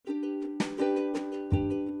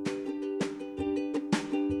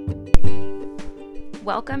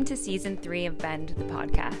Welcome to Season 3 of Bend, the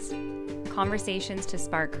podcast. Conversations to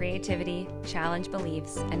spark creativity, challenge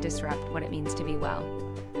beliefs, and disrupt what it means to be well.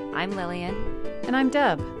 I'm Lillian. And I'm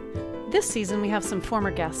Deb. This season, we have some former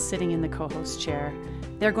guests sitting in the co-host chair.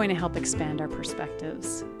 They're going to help expand our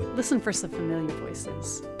perspectives. Listen for some familiar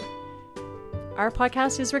voices. Our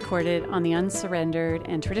podcast is recorded on the unsurrendered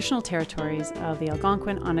and traditional territories of the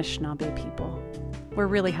Algonquin Anishinaabe people. We're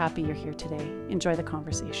really happy you're here today. Enjoy the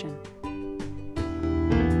conversation.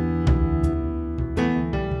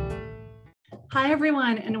 Hi,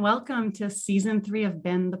 everyone, and welcome to Season 3 of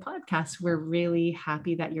Bend, the podcast. We're really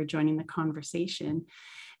happy that you're joining the conversation.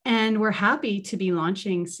 And we're happy to be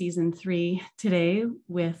launching Season 3 today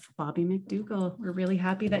with Bobbi McDougall. We're really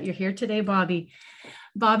happy that you're here today, Bobbi.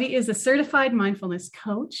 Bobbi is a certified mindfulness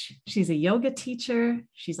coach. She's a yoga teacher.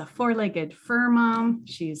 She's a four-legged fur mom.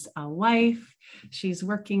 She's a wife. She's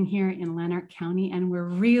working here in Lanark County, and we're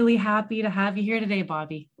really happy to have you here today,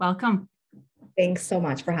 Bobbi. Welcome. Thanks so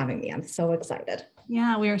much for having me. I'm so excited.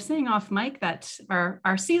 Yeah, we were saying off mic that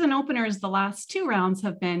our season openers, the last two rounds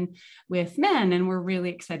have been with men, and we're really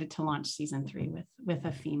excited to launch Season 3 with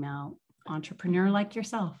a female entrepreneur like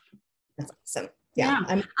yourself. That's awesome. Yeah.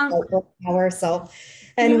 I'm power,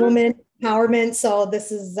 and woman empowerment. So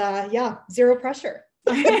this is, zero pressure.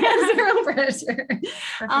 Zero pressure.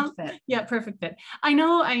 Perfect fit. Yeah, perfect fit. I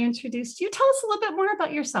know I introduced you. Tell us a little bit more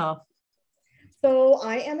about yourself. So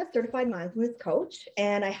I am a certified mindfulness coach,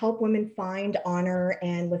 and I help women find, honor,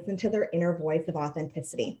 and listen to their inner voice of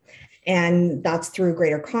authenticity. And that's through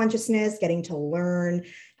greater consciousness, getting to learn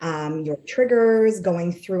your triggers,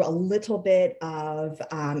 going through a little bit of,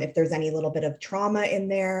 if there's any little bit of trauma in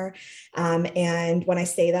there. And when I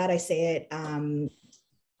say that, I say it,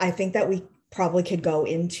 I think that we probably could go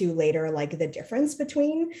into later, like the difference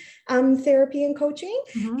between therapy and coaching.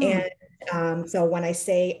 Mm-hmm. And so when I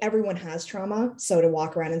say everyone has trauma, so to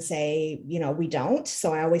walk around and say, we don't.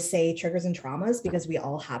 So I always say triggers and traumas because we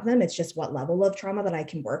all have them. It's just what level of trauma that I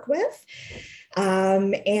can work with.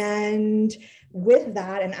 And with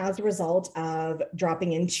that, and as a result of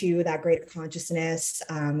dropping into that greater consciousness,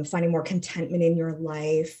 finding more contentment in your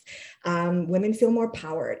life, women feel more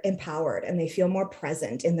empowered, and they feel more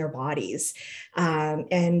present in their bodies.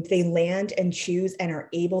 And they land and choose and are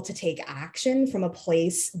able to take action from a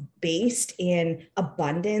place based in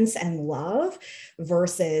abundance and love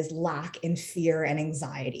versus lack and fear and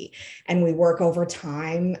anxiety. And we work over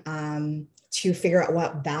time to figure out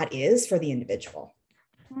what that is for the individual.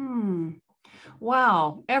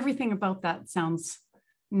 Wow. Everything about that sounds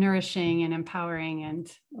nourishing and empowering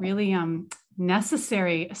and really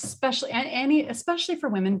necessary, especially for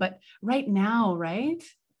women, but right now, right?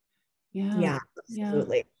 Yeah,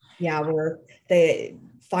 absolutely. Yeah, we're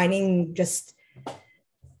finding just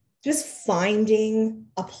finding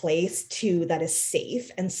a place that is safe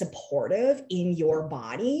and supportive in your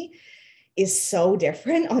body is so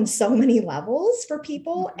different on so many levels for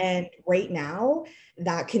people. And right now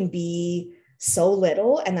that can be so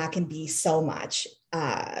little and that can be so much.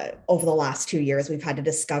 Over the last 2 years, we've had to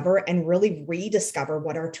discover and really rediscover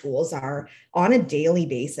what our tools are on a daily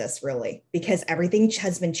basis, really, because everything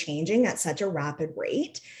has been changing at such a rapid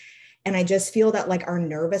rate. And I just feel that like our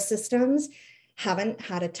nervous systems haven't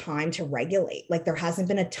had a time to regulate. Like there hasn't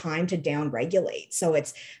been a time to down regulate. So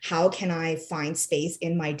it's how can I find space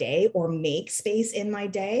in my day or make space in my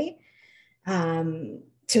day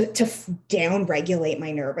to down regulate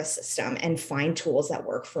my nervous system and find tools that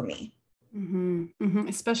work for me. Mm-hmm, mm-hmm.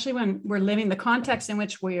 Especially when we're living, the context in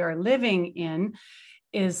which we are living in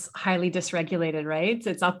is highly dysregulated, right?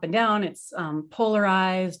 It's up and down, it's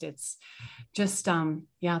polarized, it's just,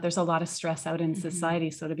 there's a lot of stress out in society.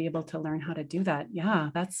 So to be able to learn how to do that,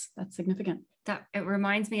 that's significant. It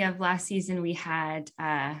reminds me of last season, we had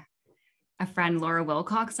a friend, Laura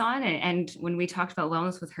Wilcox, on, and when we talked about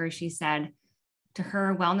wellness with her, she said to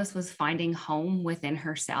her, wellness was finding home within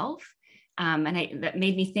herself. And that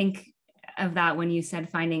made me think of that when you said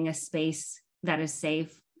finding a space that is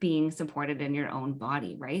safe, being supported in your own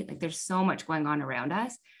body, right? Like there's so much going on around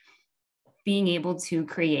us. Being able to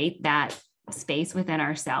create that space within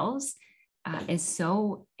ourselves is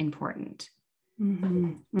so important.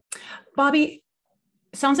 Mm-hmm. Bobbi,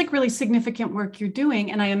 sounds like really significant work you're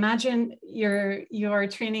doing. And I imagine your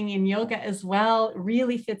training in yoga as well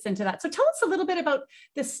really fits into that. So tell us a little bit about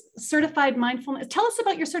this certified mindfulness. Tell us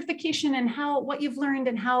about your certification and what you've learned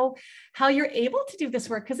and how you're able to do this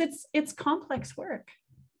work, because it's complex work.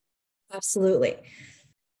 Absolutely.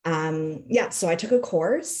 So I took a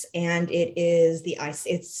course, and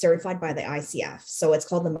it's certified by the ICF. So it's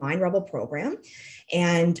called the Mind Rebel program.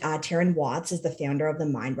 And Taryn Watts is the founder of the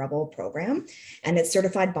Mind Rebel program, and it's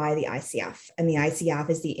certified by the ICF. And the ICF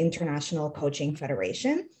is the International Coaching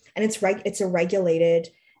Federation, and it's a regulated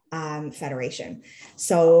federation.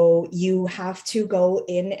 So you have to go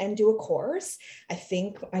in and do a course. I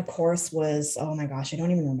think my course was, oh my gosh, I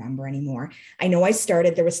don't even remember anymore. I know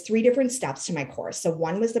there was 3 different steps to my course. So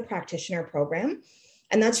one was the practitioner program,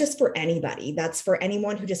 and that's just for anybody. That's for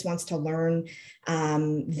anyone who just wants to learn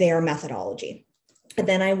their methodology. And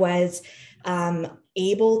then I was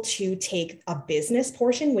able to take a business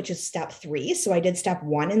portion, which is step 3. So I did step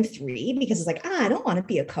 1 and 3 because it's like, I don't want to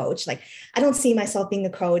be a coach. Like, I don't see myself being a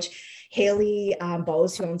coach. Haley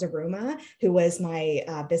Bose, who owns Aruma, who was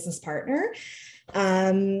my business partner,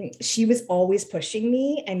 she was always pushing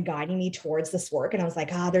me and guiding me towards this work. And I was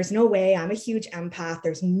like, there's no way. I'm a huge empath.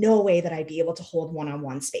 There's no way that I'd be able to hold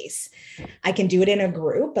one-on-one space. I can do it in a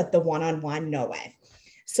group, but the one-on-one, no way.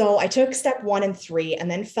 So I took step 1 and 3 and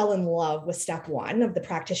then fell in love with step 1 of the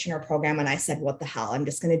practitioner program. And I said, what the hell? I'm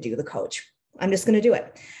just going to do the coach. I'm just going to do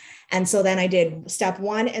it. And so then I did step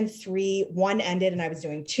 1 and 3, 1 ended, and I was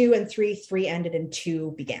doing 2 and 3, 3 ended, and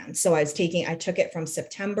 2 began. So I took it from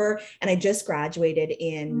September, and I just graduated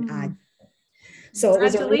in. So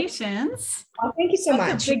congratulations. Thank you so much.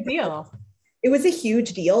 That's a big deal. It was a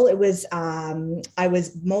huge deal. It was, it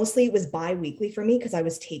was bi-weekly for me because I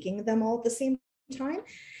was taking them all at the same time.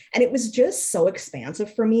 And it was just so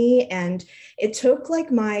expansive for me. And it took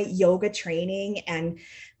like my yoga training and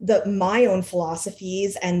my own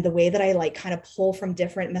philosophies and the way that I like kind of pull from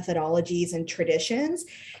different methodologies and traditions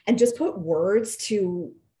and just put words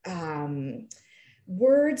to the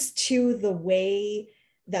way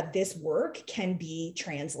that this work can be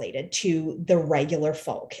translated to the regular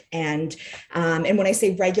folk. And when I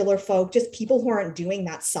say regular folk, just people who aren't doing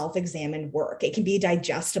that self-examined work. It can be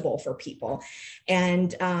digestible for people.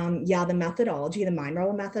 And the methodology, the Mind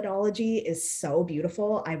Rebel methodology is so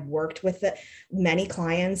beautiful. I've worked with many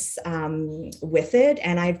clients with it,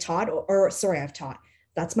 and I've taught.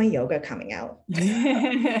 That's my yoga coming out.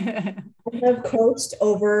 I've coached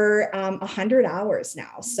over 100 hours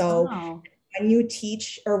now. So wow. When you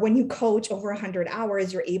teach or when you coach over 100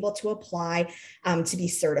 hours, you're able to apply to be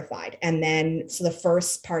certified. And then, so the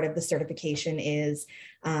first part of the certification is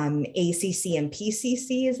ACC and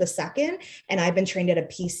PCC is the second. And I've been trained at a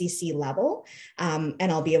PCC level, and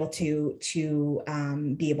I'll be able to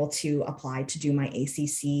apply to do my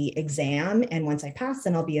ACC exam. And once I pass,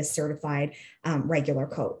 then I'll be a certified regular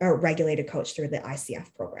coach or regulated coach through the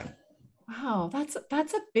ICF program. Wow, that's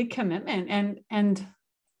a big commitment, and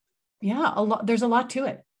yeah, there's a lot to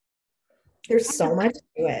it. There's so much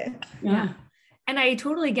to it. Yeah. And I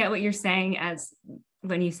totally get what you're saying as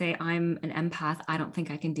when you say I'm an empath, I don't think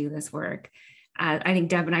I can do this work. I think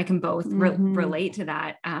Deb and I can both relate to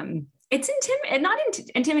that. It's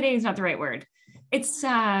intimidating is not the right word. It's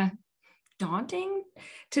daunting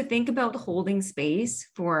to think about holding space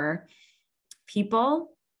for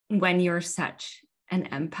people when you're such an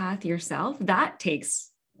empath yourself. That takes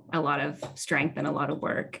a lot of strength and a lot of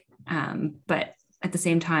work. But at the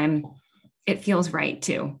same time, it feels right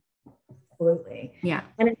too. Absolutely. Yeah.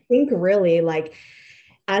 And I think really like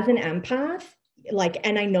as an empath, like,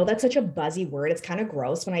 and I know that's such a buzzy word. It's kind of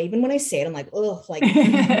gross when I say it, I'm like, oh, like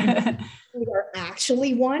you are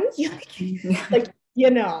actually one. Like,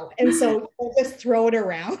 and so I'll just throw it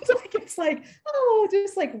around. Like, it's like, oh,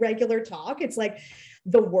 just like regular talk. It's like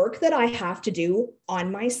the work that I have to do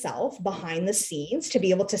on myself behind the scenes to be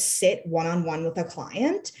able to sit one-on-one with a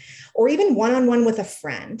client, or even one-on-one with a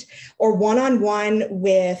friend, or one-on-one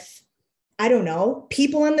with, I don't know,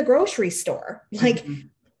 people in the grocery store, like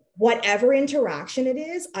whatever interaction it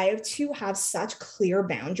is, I have to have such clear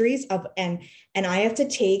boundaries and I have to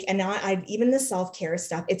take, and now I've even the self-care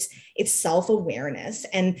stuff, it's self-awareness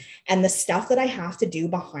and the stuff that I have to do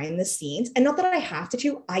behind the scenes. And not that I have to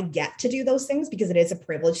do, I get to do those things because it is a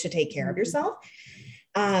privilege to take care of yourself.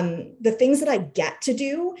 The things that I get to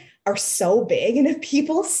do are so big. And if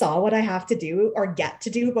people saw what I have to do or get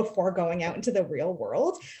to do before going out into the real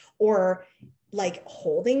world, or like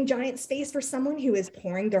holding giant space for someone who is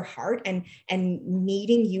pouring their heart and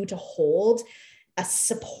needing you to hold a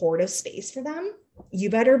supportive space for them, you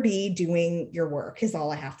better be doing your work is all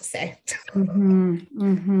I have to say.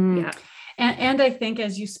 Yeah. And I think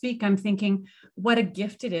as you speak, I'm thinking what a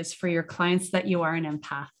gift it is for your clients that you are an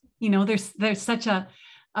empath. There's such a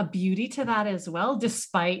beauty to that as well,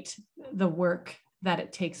 despite the work that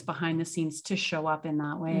it takes behind the scenes to show up in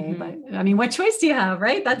that way. But I mean, what choice do you have,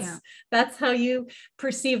 right? That's how you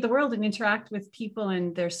perceive the world and interact with people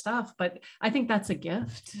and their stuff. But I think that's a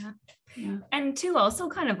gift. Yeah. And two, also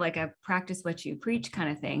kind of like a practice what you preach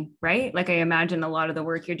kind of thing, right? Like I imagine a lot of the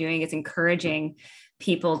work you're doing is encouraging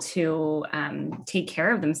people to take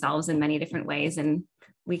care of themselves in many different ways. And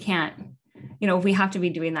we can't, we have to be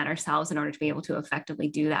doing that ourselves in order to be able to effectively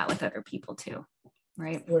do that with other people too.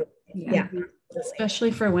 Right. Yeah.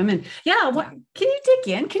 Especially for women. Yeah. Can you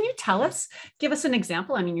dig in? Can you give us an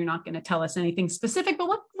example? I mean, you're not going to tell us anything specific, but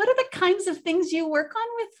what are the kinds of things you work on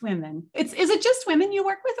with women? Is it just women you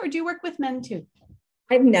work with, or do you work with men too?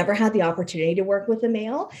 I've never had the opportunity to work with a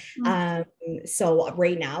male. So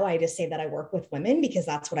right now I just say that I work with women because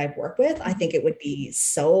that's what I've worked with. I think it would be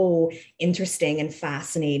so interesting and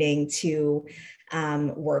fascinating to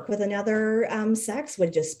work with another sex.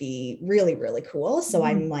 Would just be really, really cool. So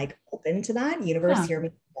I'm like open to that. Universe, hear me.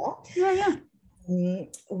 Yeah.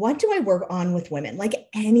 What do I work on with women? Like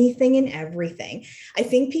anything and everything. I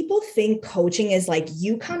think people think coaching is like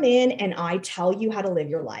you come in and I tell you how to live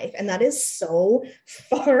your life. And that is so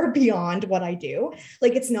far beyond what I do.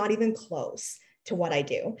 Like it's not even close to what I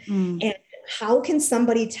do. And how can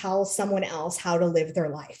somebody tell someone else how to live their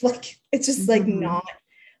life? Like it's just like not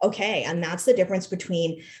okay. And that's the difference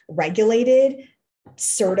between regulated,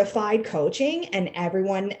 certified coaching and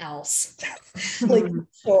everyone else. Like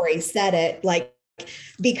Tori said it, like,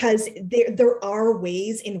 because there are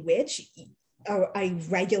ways in which a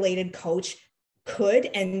regulated coach could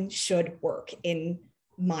and should work, in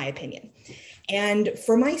my opinion. And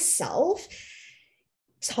for myself,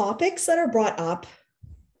 topics that are brought up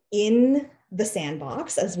in the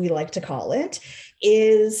sandbox, as we like to call it,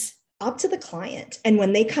 is up to the client. And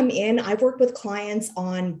when they come in, I've worked with clients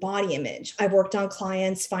on body image. I've worked on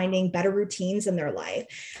clients finding better routines in their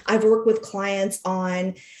life. I've worked with clients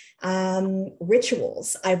on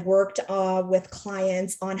rituals. I've worked with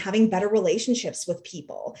clients on having better relationships with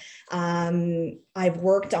people. I've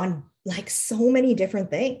worked on like so many different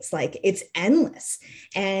things. Like it's endless.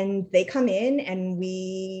 And they come in and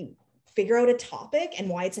we figure out a topic and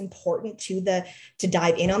why it's important to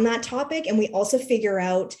dive in on that topic. And we also figure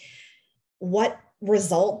out what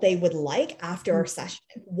result they would like after our session.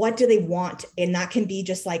 What do they want? And that can be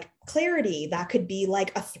just like clarity. That could be like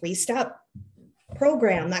a 3-step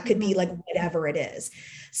program. That could be like whatever it is.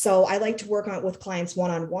 So I like to work on it with clients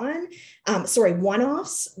one-on-one,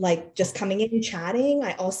 one-offs, like just coming in and chatting.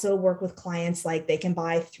 I also work with clients, like they can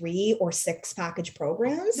buy 3 or 6 package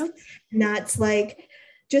programs. And that's like,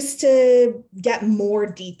 just to get more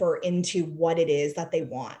deeper into what it is that they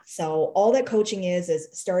want. So all that coaching is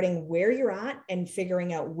starting where you're at and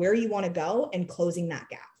figuring out where you want to go and closing that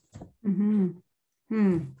gap.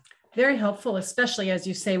 Very helpful, especially as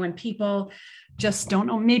you say, when people just don't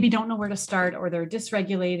know where to start, or they're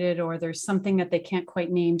dysregulated, or there's something that they can't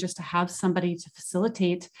quite name, just to have somebody to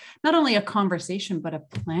facilitate not only a conversation, but a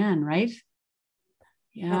plan, right?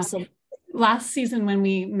 Yeah. Absolutely. Last season, when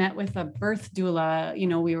we met with a birth doula,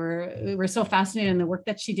 we were so fascinated in the work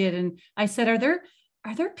that she did. And I said,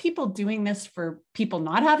 are there people doing this for people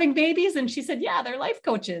not having babies? And she said, yeah, they're life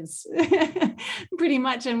coaches, pretty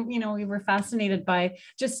much. And, we were fascinated by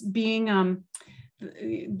just being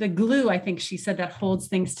the glue, I think she said, that holds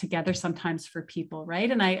things together sometimes for people. Right.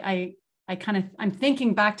 And I'm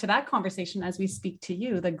thinking back to that conversation as we speak to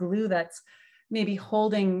you, the glue that's maybe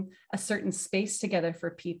holding a certain space together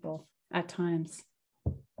for people at times.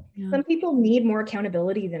 Yeah. Some people need more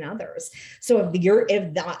accountability than others. So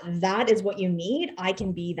if that is what you need, I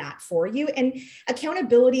can be that for you. And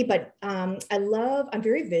accountability, but I'm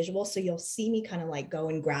very visual. So you'll see me kind of like go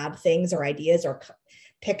and grab things or ideas or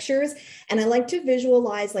pictures. And I like to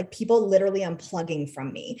visualize like people literally unplugging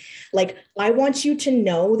from me. Like, I want you to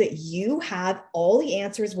know that you have all the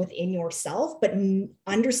answers within yourself, but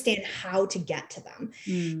understand how to get to them.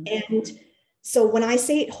 And so when I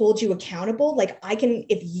say it holds you accountable, like I can,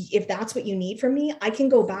 if that's what you need from me, I can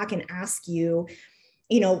go back and ask you,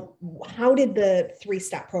 how did the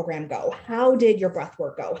 3-step program go? How did your breath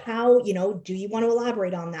work go? How, do you want to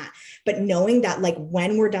elaborate on that? But knowing that like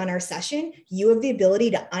when we're done our session, you have the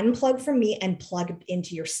ability to unplug from me and plug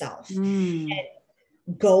into yourself and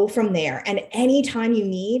go from there. And anytime you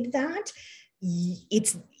need that,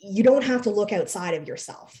 you don't have to look outside of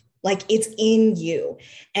yourself. Like it's in you.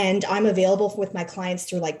 And I'm available with my clients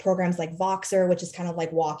through like programs like Voxer, which is kind of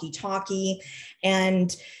like walkie-talkie.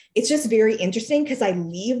 And it's just very interesting because I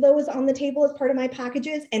leave those on the table as part of my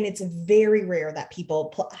packages. And it's very rare that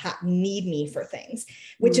people need me for things,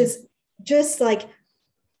 which is just like,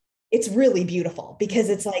 it's really beautiful because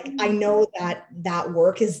it's like, I know that that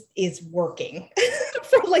work is working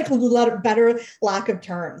for like a lot of better lack of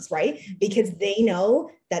terms, right? Because they know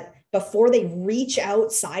that before they reach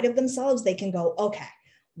outside of themselves, they can go, okay,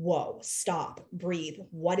 whoa, stop, breathe.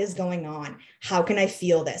 What is going on? How can I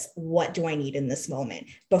feel this? What do I need in this moment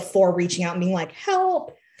before reaching out and being like,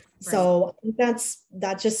 help? Right. So I think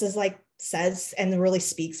that just is like says and really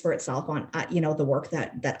speaks for itself on, the work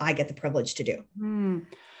that I get the privilege to do.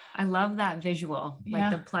 I love that visual,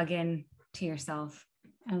 like the plug in to yourself.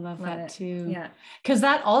 I love that too. Yeah. Because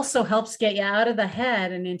that also helps get you out of the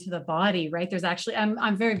head and into the body, right? There's actually,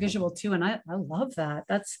 I'm very visual too. And I love that.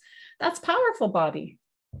 That's powerful, Bobbi.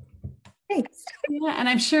 Thanks. Yeah. And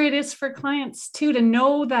I'm sure it is for clients too, to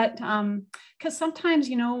know that, because sometimes,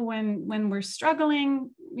 when we're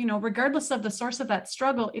struggling, regardless of the source of that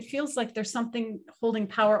struggle, it feels like there's something holding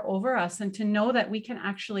power over us. And to know that we can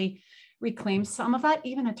actually reclaim some of that,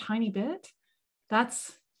 even a tiny bit,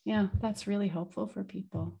 that's really helpful for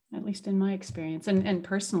people, at least in my experience and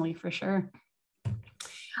personally for sure.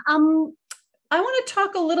 I want to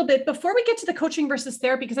talk a little bit before we get to the coaching versus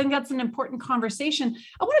therapy, because I think that's an important conversation.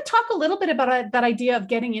 I want to talk a little bit about that idea of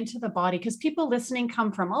getting into the body, because people listening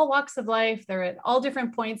come from all walks of life. They're at all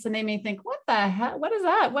different points and they may think, what the heck? What is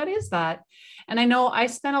that? What is that? And I know I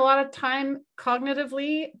spent a lot of time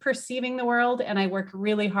cognitively perceiving the world, and I work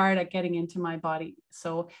really hard at getting into my body.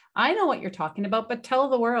 So I know what you're talking about, but tell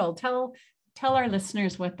the world, tell our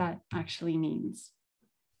listeners what that actually means.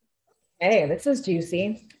 Hey, this is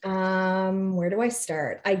juicy. Where do I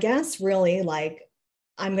start? I guess really like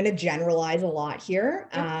I'm going to generalize a lot here.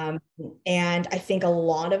 And I think a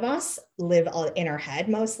lot of us live in our head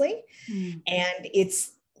mostly. And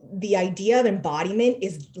it's the idea of embodiment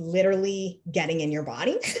is literally getting in your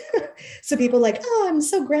body. So people are like, oh, I'm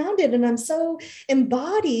so grounded and I'm so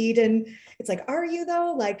embodied. And it's like, are you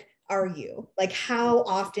though? Like, are you? Like, how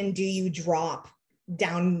often do you drop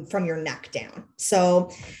down from your neck down?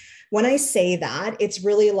 So when I say that, it's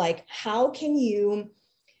really like, how can you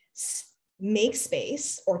make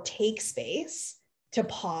space or take space to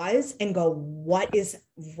pause and go, what is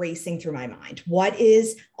racing through my mind? What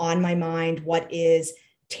is on my mind? What is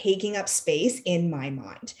taking up space in my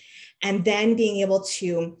mind? And then being able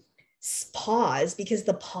to pause, because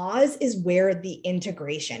the pause is where the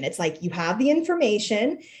integration, it's like you have the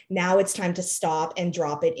information, now it's time to stop and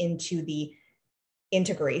drop it into the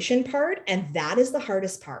integration part. And that is the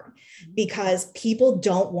hardest part, because people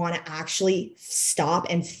don't want to actually stop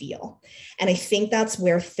and feel. And I think that's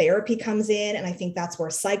where therapy comes in. And I think that's where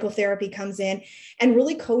psychotherapy comes in, and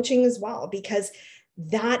really coaching as well, because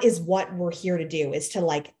that is what we're here to do, is to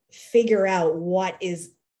like figure out what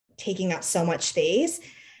is taking up so much space,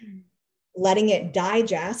 letting it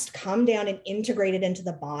digest, come down and integrate it into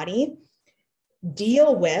the body,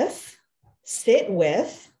 deal with, sit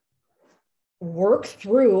with, work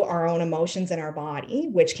through our own emotions in our body,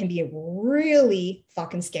 which can be really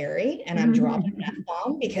fucking scary. And I'm dropping that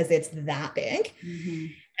bomb because it's that big.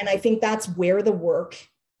 And I think that's where the work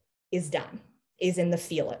is done, is in the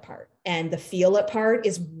feel it part. And the feel it part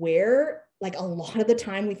is where, like, a lot of the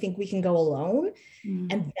time we think we can go alone.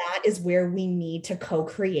 And that is where we need to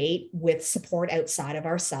co-create with support outside of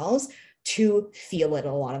ourselves to feel it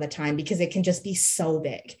a lot of the time, because it can just be so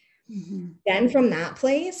big. Then from that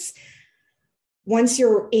place, once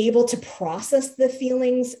you're able to process the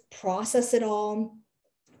feelings, process it all,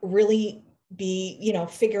 really be,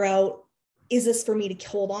 figure out, is this for me to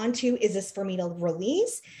hold on to? Is this for me to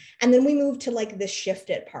release? And then we move to like the shift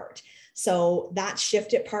it part. So that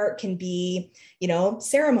shift it part can be,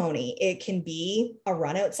 ceremony. It can be a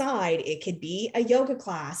run outside. It could be a yoga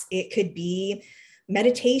class. It could be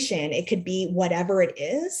meditation. It could be whatever it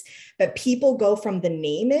is, but people go from the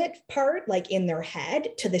name it part, like in their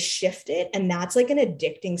head, to the shift it. And that's like an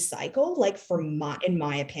addicting cycle, like in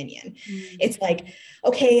my opinion. It's like,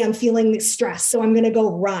 okay, I'm feeling stressed, so I'm going to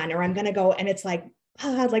go run, or I'm going to go. And it's like,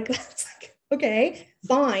 that's like, okay,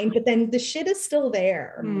 fine. But then the shit is still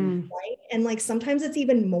there. Right. And like, sometimes it's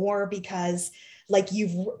even more because like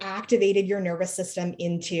you've activated your nervous system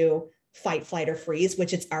into fight, flight, or freeze,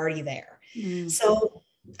 which it's already there. So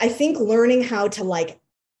I think learning how to like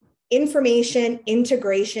information,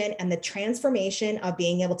 integration, and the transformation of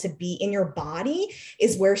being able to be in your body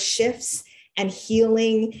is where shifts and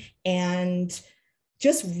healing and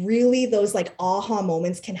just really those like aha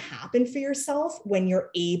moments can happen for yourself when you're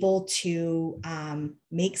able to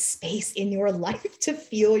make space in your life to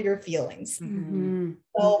feel your feelings.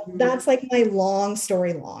 So that's like my long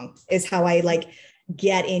story long, is how I like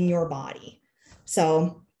get in your body.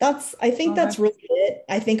 So I think that's really it.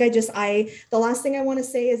 I think the last thing I want to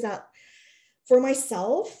say is that for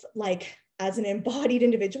myself, like as an embodied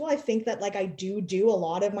individual, I think that like I do a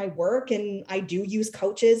lot of my work, and I do use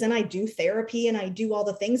coaches, and I do therapy, and I do all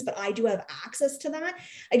the things, but I do have access to that.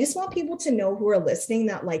 I just want people to know, who are listening,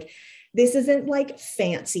 that like, this isn't like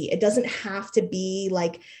fancy. It doesn't have to be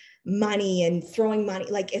like money and throwing money.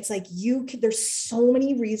 Like, it's like there's so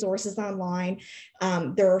many resources online.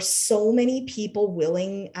 There are so many people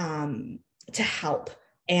willing to help.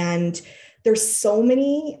 And there's so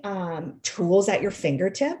many tools at your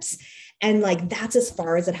fingertips. And like, that's as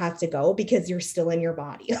far as it has to go, because you're still in your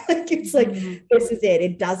body. Like, it's like, this is it.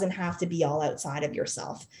 It doesn't have to be all outside of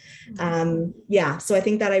yourself. Yeah. So I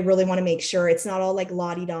think that I really want to make sure it's not all like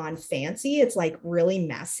la-di-da and fancy. It's like really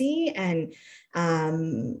messy. And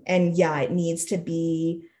yeah, it needs to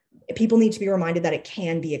be, people need to be reminded that it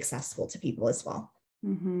can be accessible to people as well.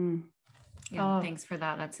 Mm-hmm. Yeah, thanks for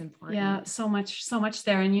that. That's important. Yeah, so much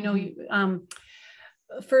there. And, you know,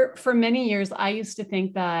 for many years, I used to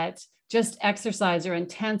think that just exercise or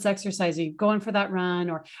intense exercise, or going for that run,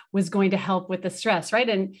 or was going to help with the stress, right?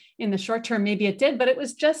 And in the short term, maybe it did, but it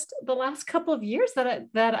was just the last couple of years that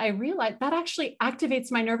I realized that actually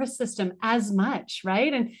activates my nervous system as much,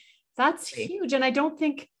 right? And that's huge. And I don't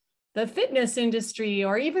think the fitness industry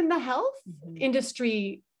or even the health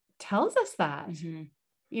industry tells us that.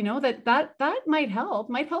 You know, that might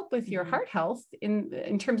help with your heart health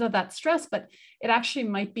in terms of that stress, but it actually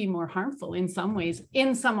might be more harmful in some ways,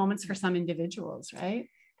 in some moments, for some individuals, right?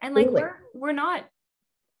 And like, we're not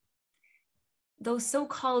those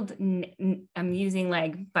so-called, I'm using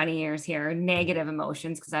like bunny ears here, negative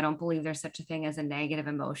emotions, because I don't believe there's such a thing as a negative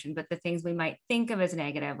emotion, but the things we might think of as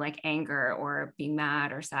negative, like anger or being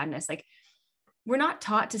mad or sadness, like, we're not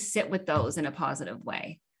taught to sit with those in a positive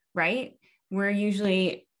way, right? We're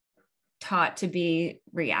usually taught to be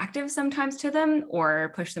reactive sometimes to them,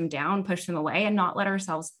 or push them down, push them away, and not let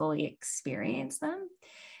ourselves fully experience them.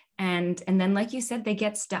 And then, like you said, they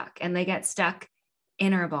get stuck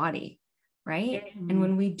in our body, right? And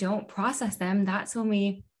when we don't process them, that's when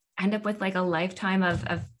we end up with like a lifetime of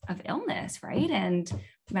illness, right? And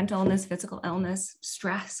mental illness, physical illness,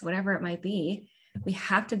 stress, whatever it might be. We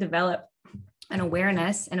have to develop an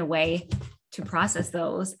awareness and a way to process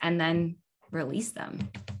those and then release them,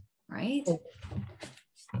 right?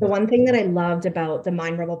 The one thing that I loved about the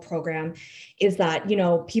Mind Rebel program is that, you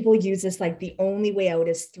know, people use this like the only way out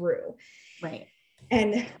is through. Right.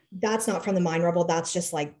 And that's not from the Mind Rebel. That's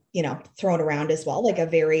just like, you know, thrown around as well, like a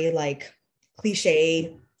very like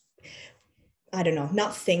cliche, I don't know,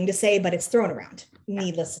 not thing to say, but it's thrown around,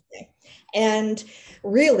 needless to say. And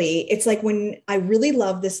really, it's like, when I really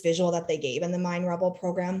love this visual that they gave in the Mind Rebel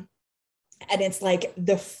program. And it's like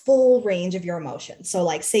the full range of your emotions. So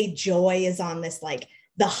like, say joy is on this, like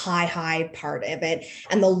the high part of it,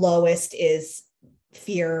 and the lowest is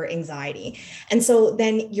fear, anxiety. And so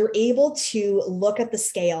then you're able to look at the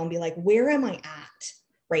scale and be like, where am I at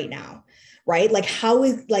right now? Right? Like, how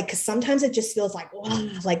is, like, 'cause sometimes it just feels like, wow,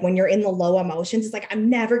 like when you're in the low emotions, it's like, I'm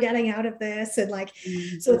never getting out of this. And like,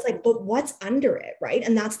 so it's like, but what's under it? Right.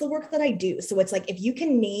 And that's the work that I do. So it's like, if you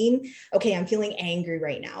can name, okay, I'm feeling angry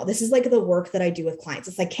right now. This is like the work that I do with clients.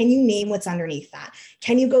 It's like, can you name what's underneath that?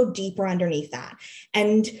 Can you go deeper underneath that?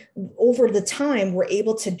 And over the time, we're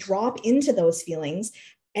able to drop into those feelings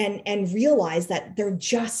and realize that they're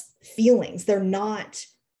just feelings. They're not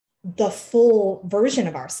the full version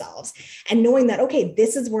of ourselves. And knowing that, okay,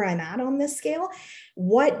 this is where I'm at on this scale.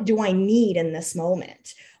 What do I need in this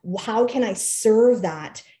moment? How can I serve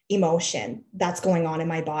that emotion that's going on in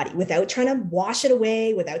my body without trying to wash it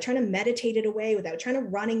away, without trying to meditate it away, without trying to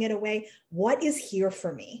running it away? What is here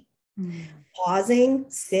for me? Pausing,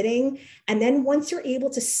 sitting. And then once you're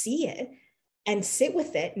able to see it and sit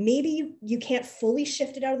with it, maybe you can't fully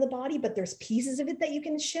shift it out of the body, but there's pieces of it that you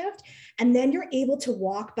can shift. And then you're able to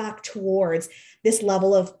walk back towards this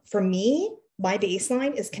level of, for me, my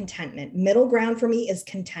baseline is contentment. Middle ground for me is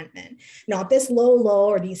contentment, not this low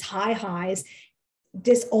or these high highs,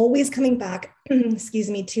 just always coming back,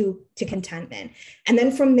 excuse me, to contentment. And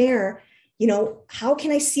then from there, you know, how can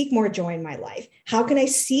I seek more joy in my life? How can I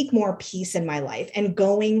seek more peace in my life? And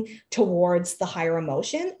going towards the higher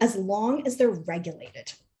emotion, as long as they're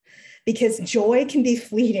regulated. Because joy can be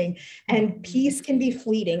fleeting and peace can be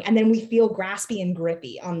fleeting. And then we feel graspy and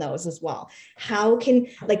grippy on those as well. How can,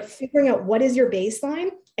 like, figuring out what is your baseline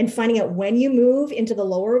and finding out when you move into the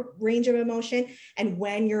lower range of emotion and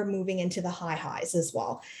when you're moving into the high highs as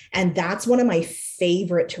well. And that's one of my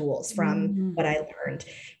favorite tools from what I learned.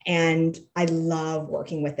 And I love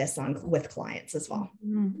working with this with clients as well.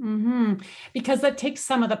 Because that takes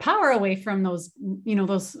some of the power away from those, you know,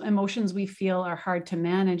 those emotions we feel are hard to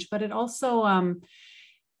manage, but it also,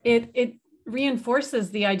 it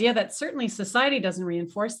reinforces the idea that certainly society doesn't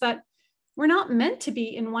reinforce, that we're not meant to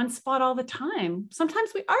be in one spot all the time.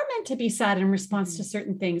 Sometimes we are meant to be sad in response to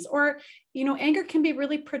certain things, or, anger can be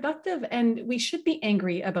really productive, and we should be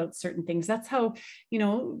angry about certain things. That's how,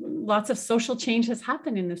 lots of social change has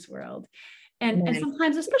happened in this world. And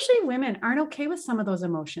sometimes, especially women, aren't okay with some of those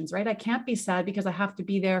emotions, right? I can't be sad because I have to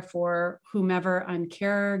be there for whomever I'm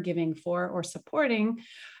caregiving for or supporting.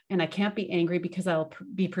 And I can't be angry because I'll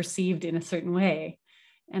be perceived in a certain way.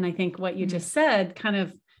 And I think what you just said kind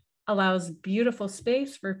of allows beautiful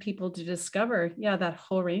space for people to discover, that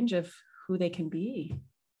whole range of who they can be.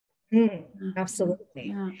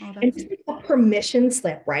 Absolutely. Yeah. And just a permission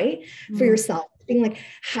slip, right? For yourself, being like,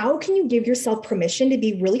 how can you give yourself permission to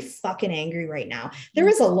be really fucking angry right now? There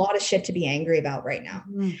is a lot of shit to be angry about right now.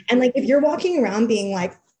 And like, if you're walking around being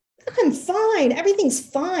like, I'm fine, everything's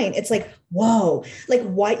fine, it's like, whoa, like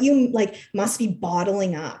what you like must be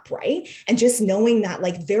bottling up, right? And just knowing that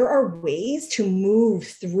like there are ways to move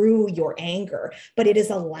through your anger, but it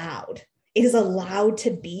is allowed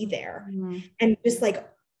to be there. And just like,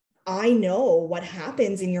 I know what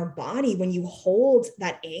happens in your body when you hold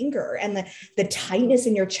that anger and the tightness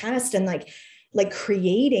in your chest, and like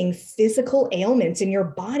creating physical ailments in your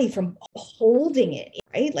body from holding it,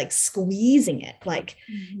 right? Like squeezing it, like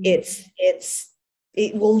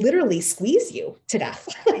it will literally squeeze you to death.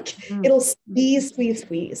 Like it'll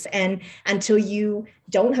squeeze. And until you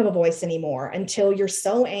don't have a voice anymore, until you're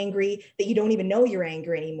so angry that you don't even know you're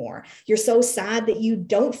angry anymore. You're so sad that you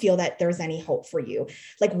don't feel that there's any hope for you,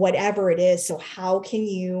 like whatever it is. So how can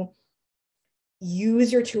you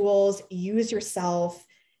use your tools, use yourself,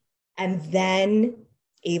 and then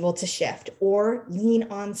able to shift or lean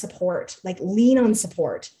on support,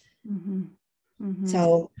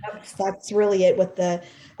 So that's really it with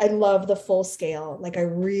I love the full scale. Like I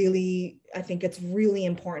think it's really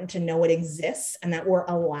important to know it exists and that we're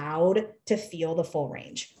allowed to feel the full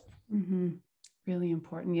range. Really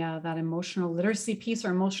important. Yeah. That emotional literacy piece or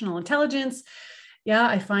emotional intelligence. Yeah.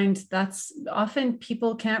 I find that's often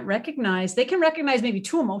people can't recognize. They can recognize maybe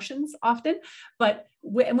two emotions often, but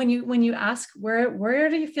when you ask where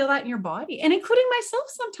do you feel that in your body, and including myself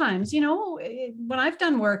sometimes, when I've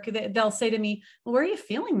done work, they'll say to me, well, where are you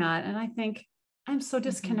feeling that? And I think, I'm so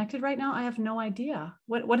disconnected right now. I have no idea.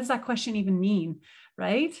 What does that question even mean?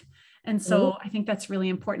 Right. And so I think that's really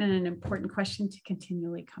important, and an important question to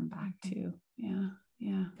continually come back to. Yeah.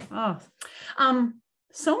 Yeah. Oh,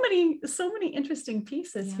 so many interesting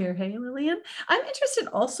pieces here. Hey, Lillian, I'm interested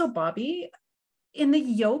also, Bobbi, in the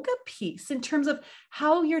yoga piece, in terms of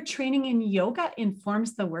how your training in yoga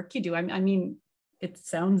informs the work you do. I mean, it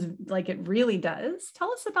sounds like it really does.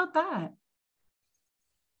 Tell us about that.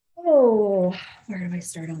 Oh, where do I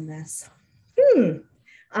start on this?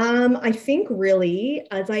 I think really,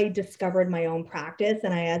 as I discovered my own practice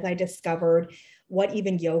and as I discovered what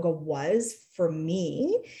even yoga was for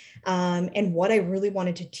me, and what I really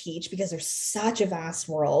wanted to teach, because there's such a vast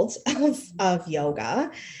world of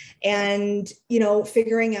yoga, and,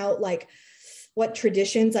 figuring out like what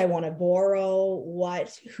traditions I want to borrow,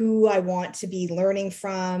 who I want to be learning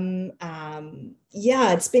from.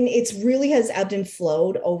 It's really has ebbed and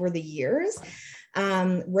flowed over the years.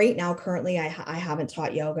 Right now, currently, I haven't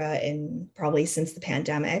taught yoga in probably since the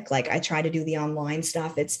pandemic. Like I try to do the online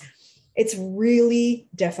stuff. It's really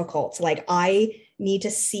difficult. Like I need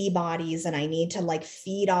to see bodies, and I need to like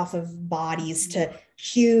feed off of bodies to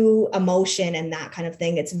cue emotion and that kind of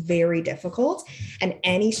thing. It's very difficult. And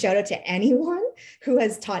any shout out to anyone who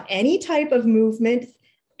has taught any type of movement,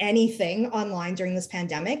 anything online during this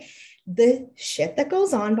pandemic. The shit that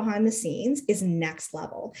goes on behind the scenes is next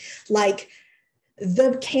level. Like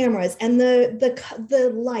the cameras and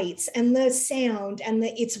the lights and the sound and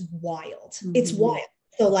it's wild. It's wild.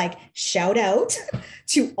 So like shout out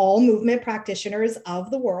to all movement practitioners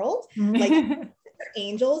of the world, like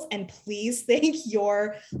angels, and please thank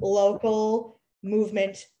your local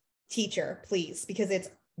movement teacher, please, because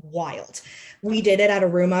it's wild. We did it at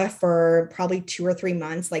Aruma for probably 2 or 3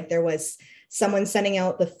 months. Like there was someone sending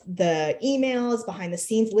out the emails behind the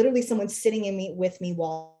scenes, literally someone sitting with me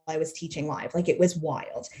while I was teaching live. Like it was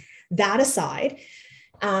wild. That aside,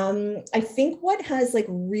 I think what has like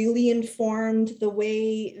really informed the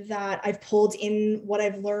way that I've pulled in what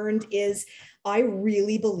I've learned is I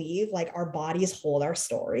really believe like our bodies hold our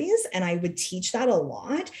stories, and I would teach that a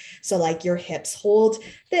lot. So like your hips hold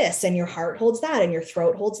this and your heart holds that and your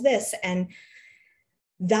throat holds this. And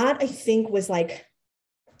that I think was like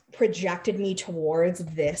projected me towards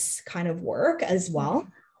this kind of work as well.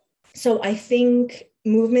 So I think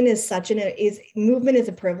movement is movement is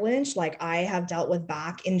a privilege. Like I have dealt with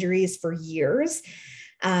back injuries for years.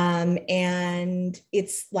 And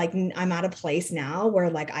it's like, I'm at a place now where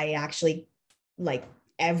like, I actually like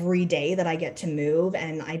every day that I get to move,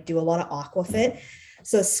 and I do a lot of aquafit.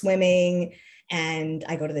 So swimming, and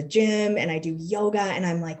I go to the gym and I do yoga, and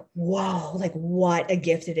I'm like, whoa, like what a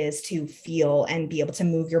gift it is to feel and be able to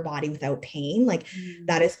move your body without pain. Like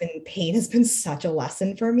pain has been such a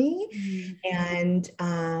lesson for me. And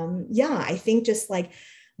yeah, I think just like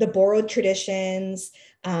the borrowed traditions,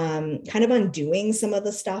 kind of undoing some of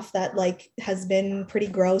the stuff that like has been pretty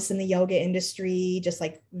gross in the yoga industry, just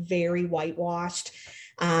like very whitewashed.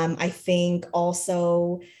 I think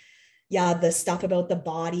also, yeah, the stuff about the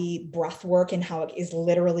body breath work and how it is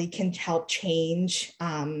literally can help change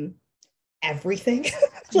everything,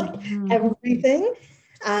 like everything.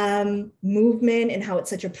 Movement and how it's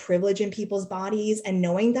such a privilege in people's bodies, and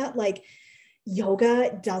knowing that like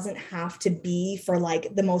yoga doesn't have to be for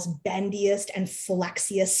like the most bendiest and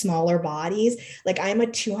flexiest smaller bodies. Like I'm a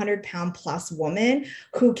 200-pound plus woman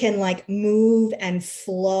who can like move and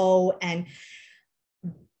flow and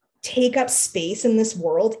take up space in this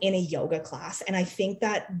world in a yoga class. And I think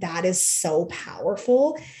that that is so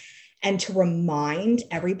powerful. And to remind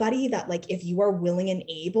everybody that like, if you are willing and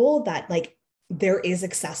able, that like there is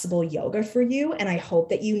accessible yoga for you. And I hope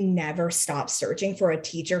that you never stop searching for a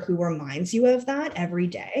teacher who reminds you of that every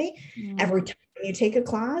day, every time you take a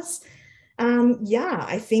class. Yeah,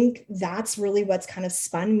 I think that's really what's kind of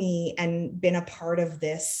spun me and been a part of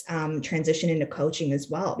this transition into coaching as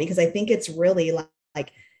well, because I think it's really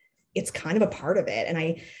like it's kind of a part of it. And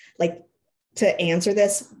I like to answer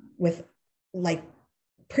this with like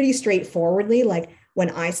pretty straightforwardly, like when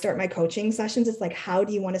I start my coaching sessions, it's like, how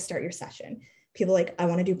do you want to start your session? People are like, I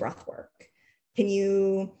want to do breath work. Can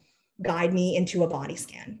you guide me into a body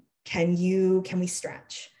scan? Can we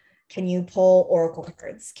stretch? Can you pull oracle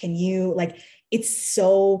cards? Can you like, it's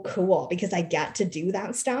so cool because I get to do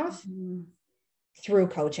that stuff through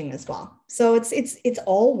coaching as well. So it's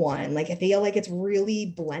all one. Like I feel like it's really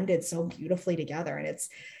blended so beautifully together, and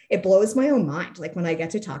it blows my own mind. Like when I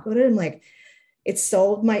get to talk about it, I'm like, it's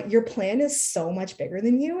so your plan is so much bigger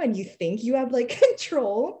than you, and you think you have like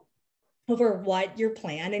control over what your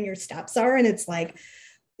plan and your steps are, and it's like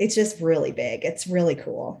it's just really big. It's really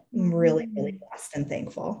cool. I'm really blessed and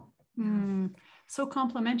thankful. So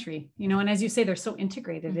complementary, and as you say, they're so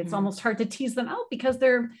integrated. It's almost hard to tease them out because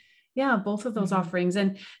they're both of those offerings.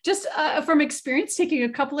 And just from experience taking a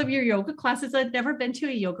couple of your yoga classes, I've never been to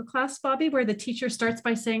a yoga class, Bobbi, where the teacher starts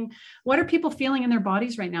by saying, what are people feeling in their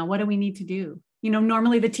bodies right now? What do we need to do?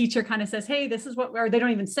 Normally the teacher kind of says, hey, this is what, or they don't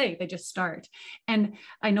even say, they just start. And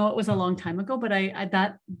I know it was a long time ago, but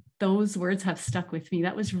those words have stuck with me.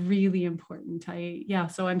 That was really important.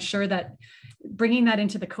 So I'm sure that bringing that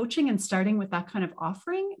into the coaching and starting with that kind of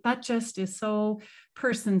offering, that just is so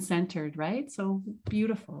person-centered, right? So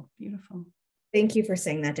beautiful, beautiful. Thank you for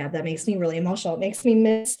saying that, Deb. That makes me really emotional. It makes me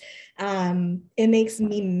miss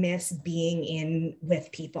being in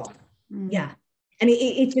with people. Yeah. And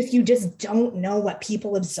it just, you just don't know what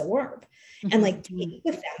people absorb and like take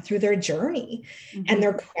with them through their journey and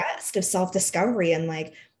their quest of self-discovery. And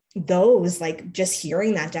like those, like just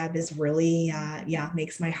hearing that, Deb, is really,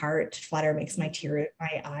 makes my heart flutter, makes my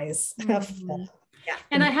eyes full. Yeah.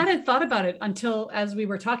 And I hadn't thought about it until, as we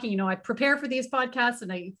were talking, I prepare for these podcasts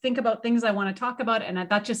and I think about things I want to talk about. And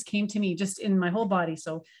that just came to me just in my whole body.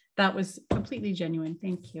 So that was completely genuine.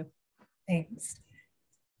 Thank you. Thanks.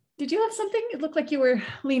 Did you have something? It looked like you were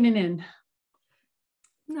leaning in.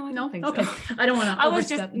 No, I don't think okay. so. I don't want to. I was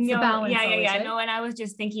just, balance. Right? No, and I was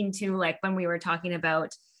just thinking too, like when we were talking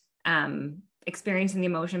about experiencing the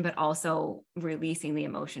emotion, but also releasing the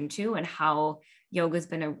emotion too, and how yoga's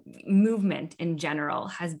been a movement in general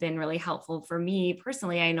has been really helpful for me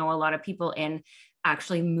personally. I know a lot of people in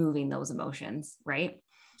actually moving those emotions, right?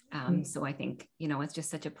 So I think, it's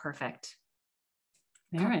just such a perfect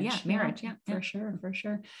marriage. For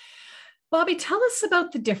sure. Bobbi, tell us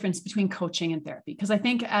about the difference between coaching and therapy, because I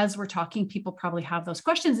think as we're talking, people probably have those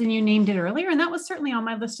questions, and you named it earlier, and that was certainly on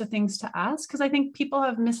my list of things to ask, because I think people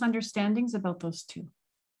have misunderstandings about those two.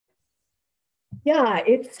 Yeah,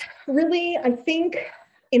 it's really, I think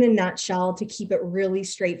in a nutshell, to keep it really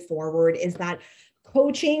straightforward, is that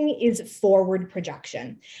coaching is forward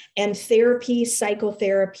projection, and therapy,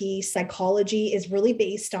 psychotherapy, psychology is really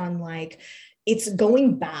based on like, it's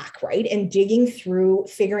going back, right? And digging through,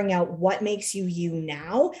 figuring out what makes you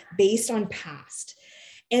now based on past.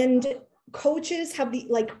 And coaches have the,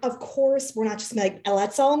 like, of course, we're not just like,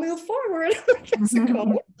 let's all move forward.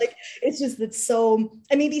 Like, it's just, it's so,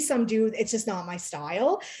 and maybe some do, it's just not my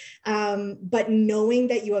style. But knowing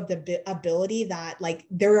that you have the ability that, like,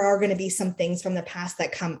 there are going to be some things from the past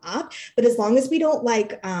that come up, but as long as we don't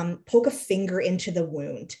like poke a finger into the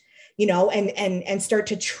wound, you know, and start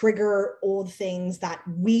to trigger old things that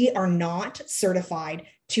we are not certified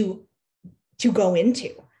to go into,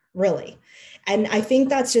 really. And I think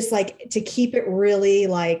that's just like, to keep it really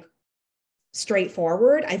like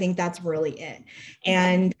straightforward, I think that's really it.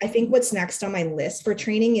 And I think what's next on my list for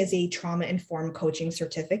training is a trauma-informed coaching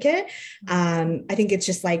certificate. I think it's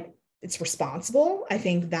just like, it's responsible. I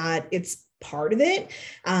think that it's part of it.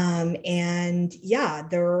 And yeah,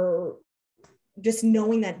 they're just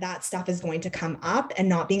knowing that that stuff is going to come up and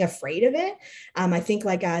not being afraid of it. I think,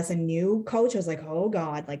 like, as a new coach, I was like, oh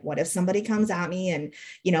God, like, what if somebody comes at me? And,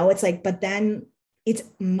 you know, it's like, but then it's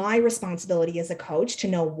my responsibility as a coach to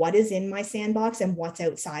know what is in my sandbox and what's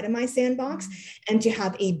outside of my sandbox, and to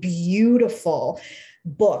have a beautiful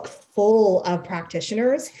book full of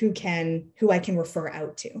practitioners who I can refer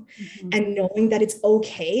out to. And knowing that it's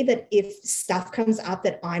okay that if stuff comes up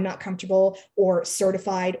that I'm not comfortable or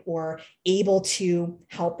certified or able to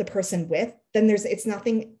help the person with, then there's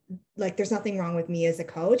nothing wrong with me as a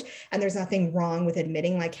coach. And there's nothing wrong with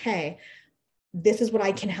admitting, like, hey, this is what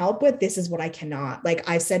I can help with. This is what I cannot. Like,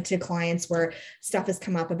 I've said to clients where stuff has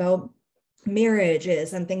come up about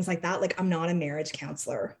marriages and things like that, like, I'm not a marriage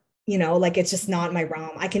counselor. You know, like, it's just not my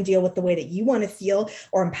realm. I can deal with the way that you want to feel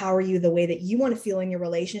or empower you the way that you want to feel in your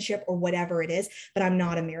relationship or whatever it is, but I'm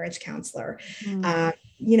not a marriage counselor.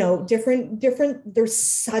 You know, different, there's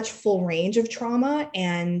such full range of trauma,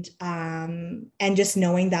 and just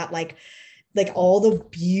knowing that, like all the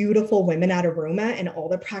beautiful women at Aroma and all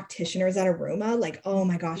the practitioners at Aroma, like, oh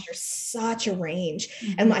my gosh, there's such a range.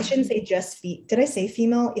 And I shouldn't say just did I say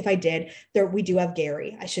female? If I did, we do have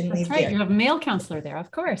Gary. I shouldn't leave Gary. Gary. You have a male counselor there,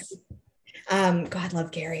 of course. God, I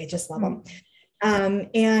love Gary. I just love him.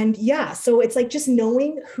 And yeah, so it's like just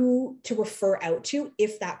knowing who to refer out to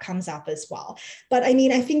if that comes up as well. But I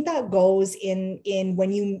mean, I think that goes in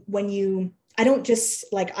when you I don't just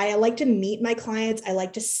like, I like to meet my clients. I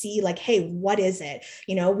like to see, like, hey, what is it?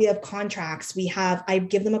 You know, we have contracts, I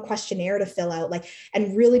give them a questionnaire to fill out, like,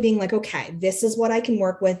 and really being like, okay, this is what I can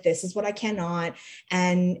work with. This is what I cannot.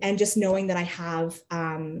 And just knowing that I have,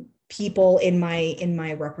 people in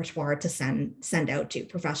my repertoire to send out to,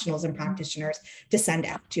 professionals and practitioners to send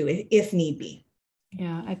out to if need be.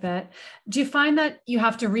 Yeah, I bet. Do you find that you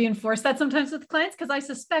have to reinforce that sometimes with clients? Because I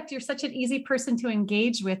suspect you're such an easy person to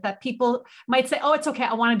engage with that people might say, oh, it's okay,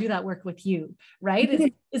 I want to do that work with you,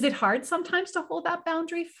 right? Is it hard sometimes to hold that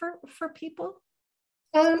boundary for people?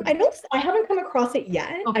 I haven't come across it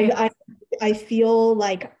yet. Okay. I feel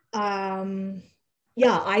like,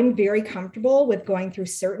 yeah, I'm very comfortable with going through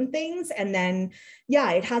certain things. And then,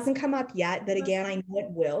 yeah, it hasn't come up yet, but again, I know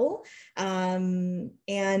it will. And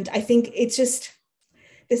I think it's just,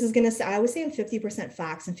 this is going to say, I was saying 50%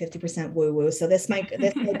 facts and 50% woo woo. So this might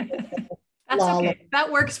that's okay. That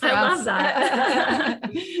works for us. I love that.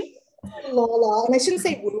 La. And I shouldn't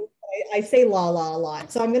say woo, I say la a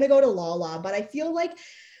lot. So I'm going to go to la, but I feel like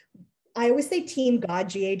I always say team God,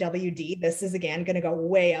 GAWD. This is again going to go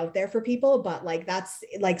way out there for people, but like, that's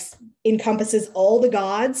like encompasses all the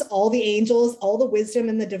gods, all the angels, all the wisdom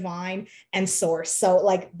and the divine and source. So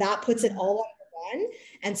like that puts it all under one.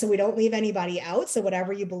 And so we don't leave anybody out. So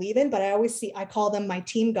whatever you believe in, but I call them my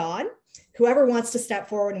team God. Whoever wants to step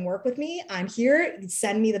forward and work with me, I'm here.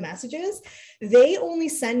 Send me the messages. They only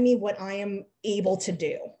send me what I am able to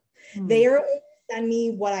do. They are send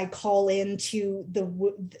me what I call into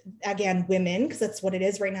again, women, because that's what it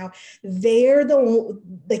is right now. They're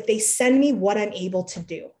they send me what I'm able to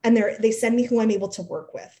do. And they send me who I'm able to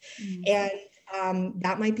work with. And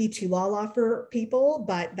that might be too la for people,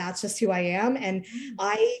 but that's just who I am. And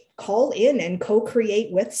I call in and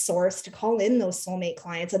co-create with Source to call in those soulmate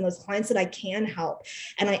clients and those clients that I can help.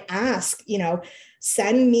 And I ask,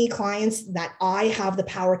 send me clients that I have the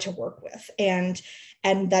power to work with. And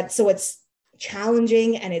that, so it's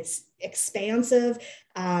challenging and it's expansive,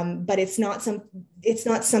 but it's not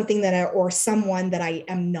something that or someone that I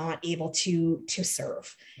am not able to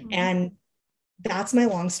serve. And that's my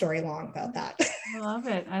long story long about that. I love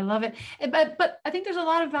it. But I think there's a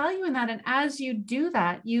lot of value in that. And as you do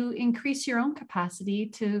that, you increase your own capacity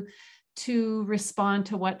to respond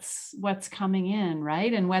to what's coming in,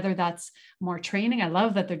 right? And whether that's more training. I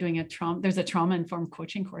love that they're doing there's a trauma-informed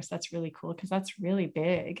coaching course. That's really cool because that's really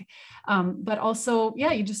big. But also,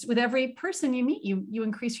 yeah, you just, with every person you meet, you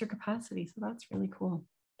increase your capacity. So that's really cool.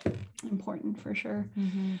 Important for sure.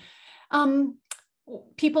 Mm-hmm.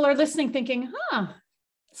 People are listening thinking,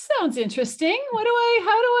 sounds interesting. How do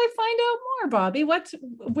I find out more, Bobbi?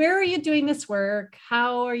 Where are you doing this work?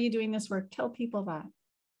 How are you doing this work? Tell people that.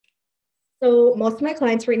 So most of my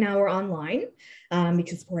clients right now are online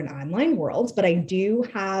because we're an online world, but I do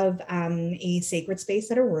have a sacred space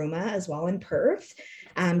at Aruma as well in Perth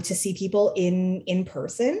to see people in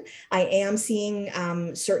person. I am seeing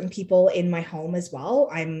certain people in my home as well.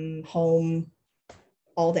 I'm home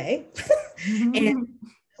all day and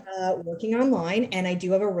working online, and I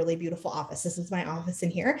do have a really beautiful office. This is my office in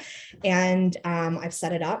here, and I've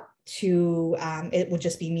set it up to, it would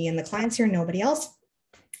just be me and the clients here, nobody else.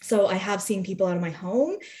 So I have seen people out of my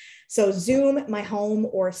home. So Zoom, my home,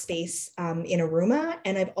 or space in Aruma.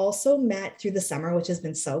 And I've also met through the summer, which has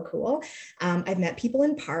been so cool. I've met people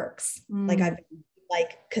in parks.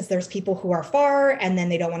 Because there's people who are far and then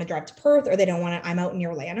they don't want to drive to Perth, or they don't want to, I'm out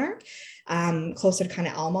near Lanark, closer to kind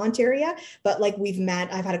of Almont area. But like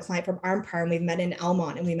I've had a client from Armpire, and we've met in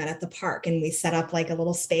Almont, and we met at the park, and we set up like a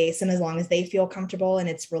little space. And as long as they feel comfortable and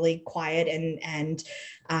it's really quiet and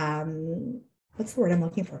what's the word I'm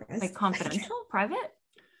looking for, guys? Like confidential, private?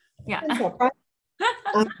 Yeah.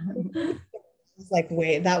 Like,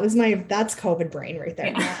 wait, that's COVID brain right there.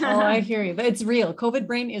 Yeah. Oh, I hear you. It's real. COVID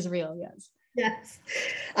brain is real. Yes. Yes.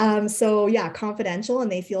 So yeah, confidential,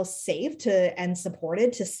 and they feel safe and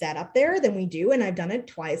supported to set up there, then we do. And I've done it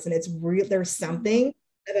twice, and it's real. There's something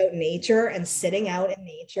about nature and sitting out in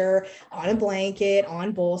nature on a blanket,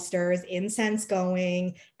 on bolsters, incense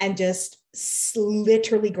going, and just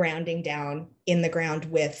literally grounding down in the ground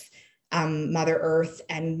with Mother Earth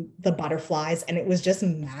and the butterflies. And it was just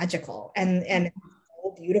magical and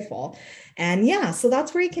so beautiful. And yeah, so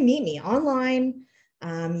that's where you can meet me online.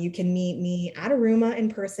 You can meet me at Aruma in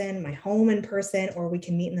person, my home in person, or we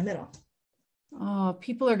can meet in the middle. Oh,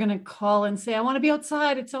 people are going to call and say, I want to be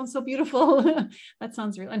outside. It sounds so beautiful. That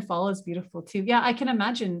sounds real. And fall is beautiful too. Yeah, I can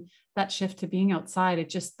imagine that shift to being outside.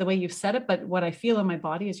 It's just the way you've said it, but what I feel in my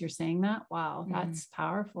body as you're saying that, wow, that's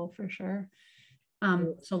powerful for sure.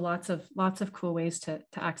 So lots of cool ways to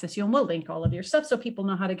access you, and we'll link all of your stuff so people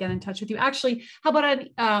know how to get in touch with you. Actually, how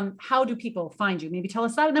about how do people find you? Maybe tell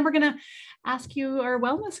us that, and then we're going to ask you our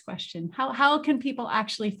wellness question. How can people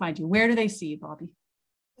actually find you? Where do they see you, Bobbi?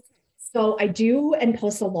 So I do and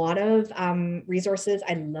post a lot of resources.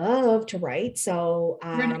 I love to write. So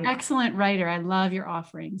you're an excellent writer. I love your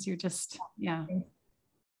offerings. You're just, yeah.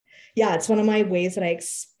 Yeah, it's one of my ways that I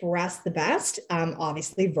express the best,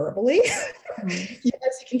 obviously verbally, as you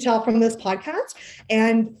can tell from this podcast,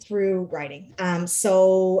 and through writing.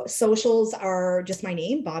 So socials are just my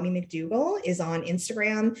name. Bobbi McDougall is on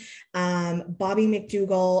Instagram. Bobbi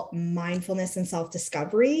McDougall Mindfulness and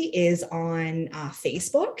Self-Discovery is on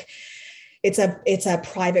Facebook. It's a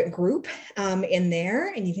private group in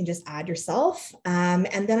there, and you can just add yourself.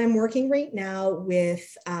 And then I'm working right now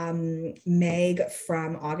with Meg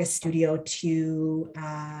from August Studio to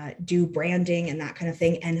do branding and that kind of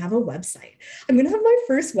thing, and have a website. I'm going to have my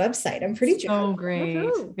first website. I'm pretty jealous. Oh, great.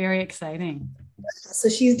 Very exciting. So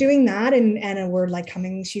she's doing that, and we're like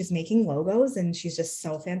she's making logos, and she's just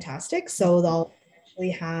so fantastic. So they'll actually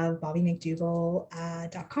have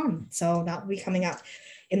bobbymcdougall.com. So that will be coming up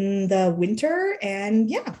in the winter. And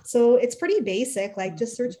yeah, so it's pretty basic, like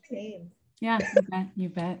just search my name. Yeah, you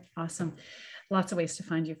bet. Awesome. Lots of ways to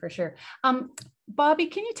find you for sure. Bobbi,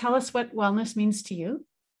 can you tell us what wellness means to you?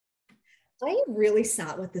 I really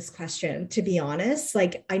sat with this question, to be honest.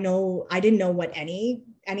 Like, I didn't know what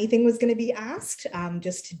anything was going to be asked,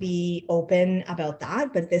 just to be open about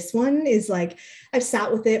that. But this one is like, I've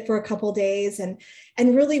sat with it for a couple of days, and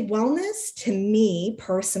really wellness to me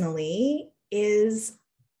personally is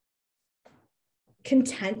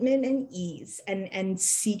contentment and ease, and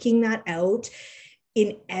seeking that out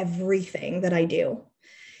in everything that I do.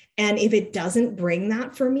 And if it doesn't bring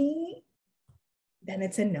that for me, then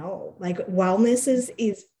it's a no. Like, wellness is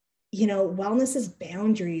wellness is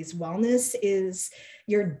boundaries. Wellness is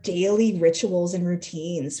your daily rituals and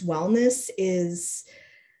routines. Wellness is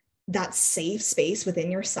that safe space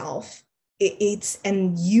within yourself.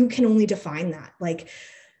 And you can only define that. Like,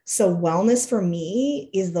 so wellness for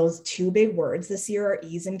me is those two big words this year are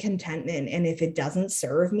ease and contentment. And if it doesn't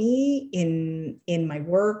serve me in my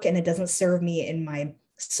work, and it doesn't serve me in my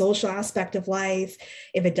social aspect of life,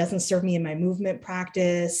 if it doesn't serve me in my movement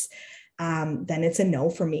practice, then it's a no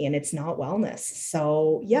for me, and it's not wellness.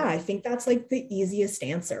 So yeah, I think that's like the easiest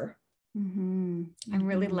answer. Mm-hmm. I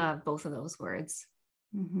really love both of those words.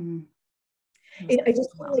 Mm-hmm. I just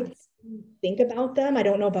like think about them. I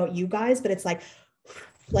don't know about you guys, but it's like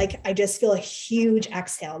I just feel a huge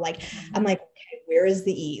exhale. Like, I'm like, okay, where is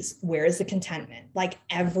the ease? Where is the contentment? Like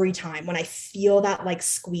every time when I feel that like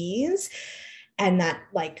squeeze and that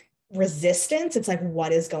like resistance, it's like,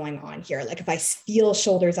 what is going on here? Like if I feel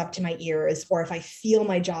shoulders up to my ears, or if I feel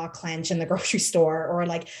my jaw clench in the grocery store, or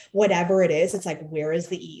like whatever it is, it's like, where is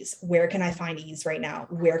the ease? Where can I find ease right now?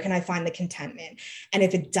 Where can I find the contentment? And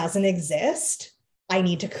if it doesn't exist, I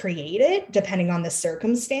need to create it depending on the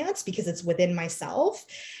circumstance, because it's within myself.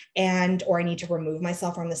 Or I need to remove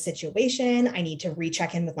myself from the situation. I need to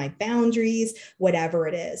recheck in with my boundaries, whatever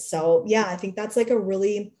it is. So yeah, I think that's like a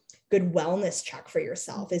really good wellness check for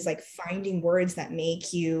yourself, is like finding words that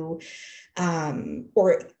make you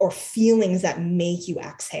or feelings that make you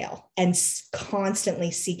exhale, and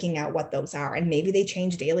constantly seeking out what those are. And maybe they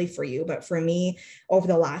change daily for you, but for me over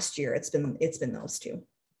the last year, it's been those two.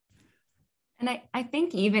 And I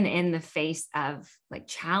think even in the face of like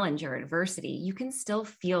challenge or adversity, you can still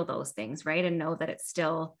feel those things, right? And know that it's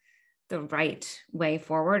still the right way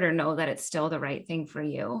forward, or know that it's still the right thing for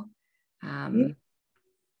you.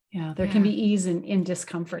 Yeah, there can be ease in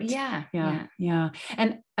discomfort. Yeah.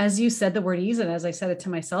 And as you said the word ease, and as I said it to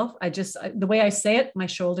myself, the way I say it, my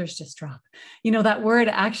shoulders just drop. You know, that word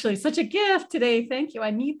actually is such a gift today. Thank you.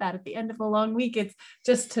 I need that at the end of a long week. It's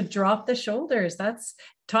just to drop the shoulders. That's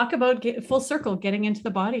talk about full circle, getting into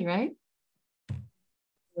the body, right?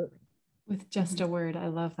 With just a word. I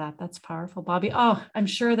love that. That's powerful, Bobbi. Oh, I'm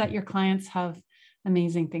sure that your clients have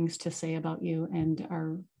amazing things to say about you, and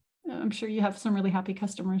I'm sure you have some really happy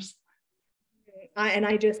customers. And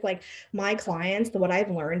I just like my clients, what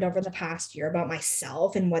I've learned over the past year about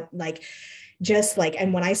myself, and what like, just like,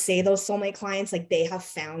 and when I say those soulmate clients, like they have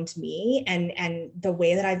found me, and the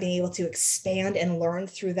way that I've been able to expand and learn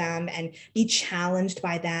through them and be challenged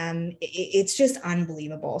by them, it's just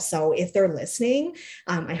unbelievable. So if they're listening,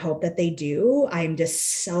 I hope that they do. I'm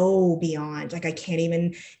just so beyond, like, I can't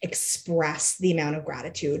even express the amount of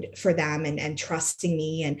gratitude for them, and trusting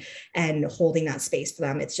me, and holding that space for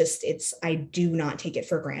them. I do not take it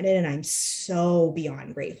for granted. And I'm so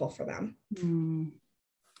beyond grateful for them.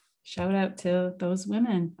 Shout out to those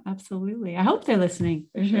women. Absolutely. I hope they're listening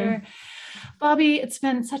for sure. Bobbi, it's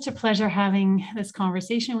been such a pleasure having this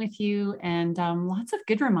conversation with you, and lots of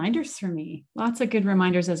good reminders for me. Lots of good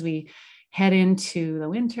reminders as we head into the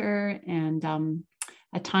winter, and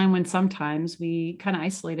a time when sometimes we kind of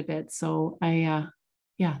isolate a bit. So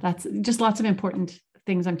that's just lots of important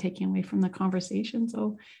things I'm taking away from the conversation.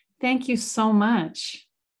 So thank you so much.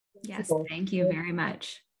 Yes, thank you very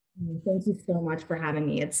much. Thank you so much for having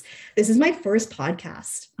me. This is my first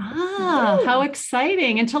podcast. How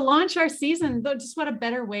exciting. And to launch our season, just what a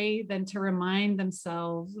better way than to remind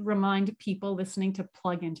people listening to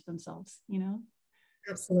plug into themselves, you know?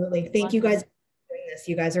 Absolutely. Thank you guys for doing this.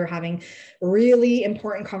 You guys are having really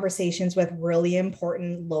important conversations with really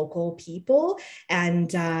important local people.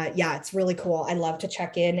 And it's really cool. I love to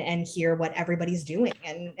check in and hear what everybody's doing.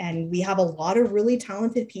 And we have a lot of really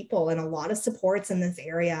talented people and a lot of supports in this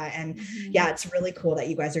area. And it's really cool that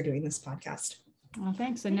you guys are doing this podcast. Well,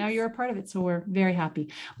 thanks. And now you're a part of it. So we're very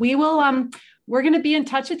happy. We will, we're going to be in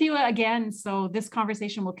touch with you again. So this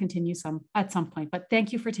conversation will continue at some point, but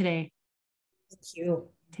thank you for today. Thank you.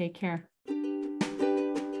 Take care.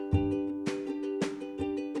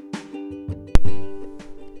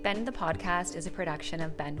 Bend the Podcast is a production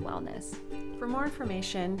of Bend Wellness. For more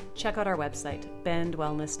information, check out our website,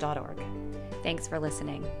 bendwellness.org. Thanks for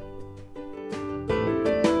listening.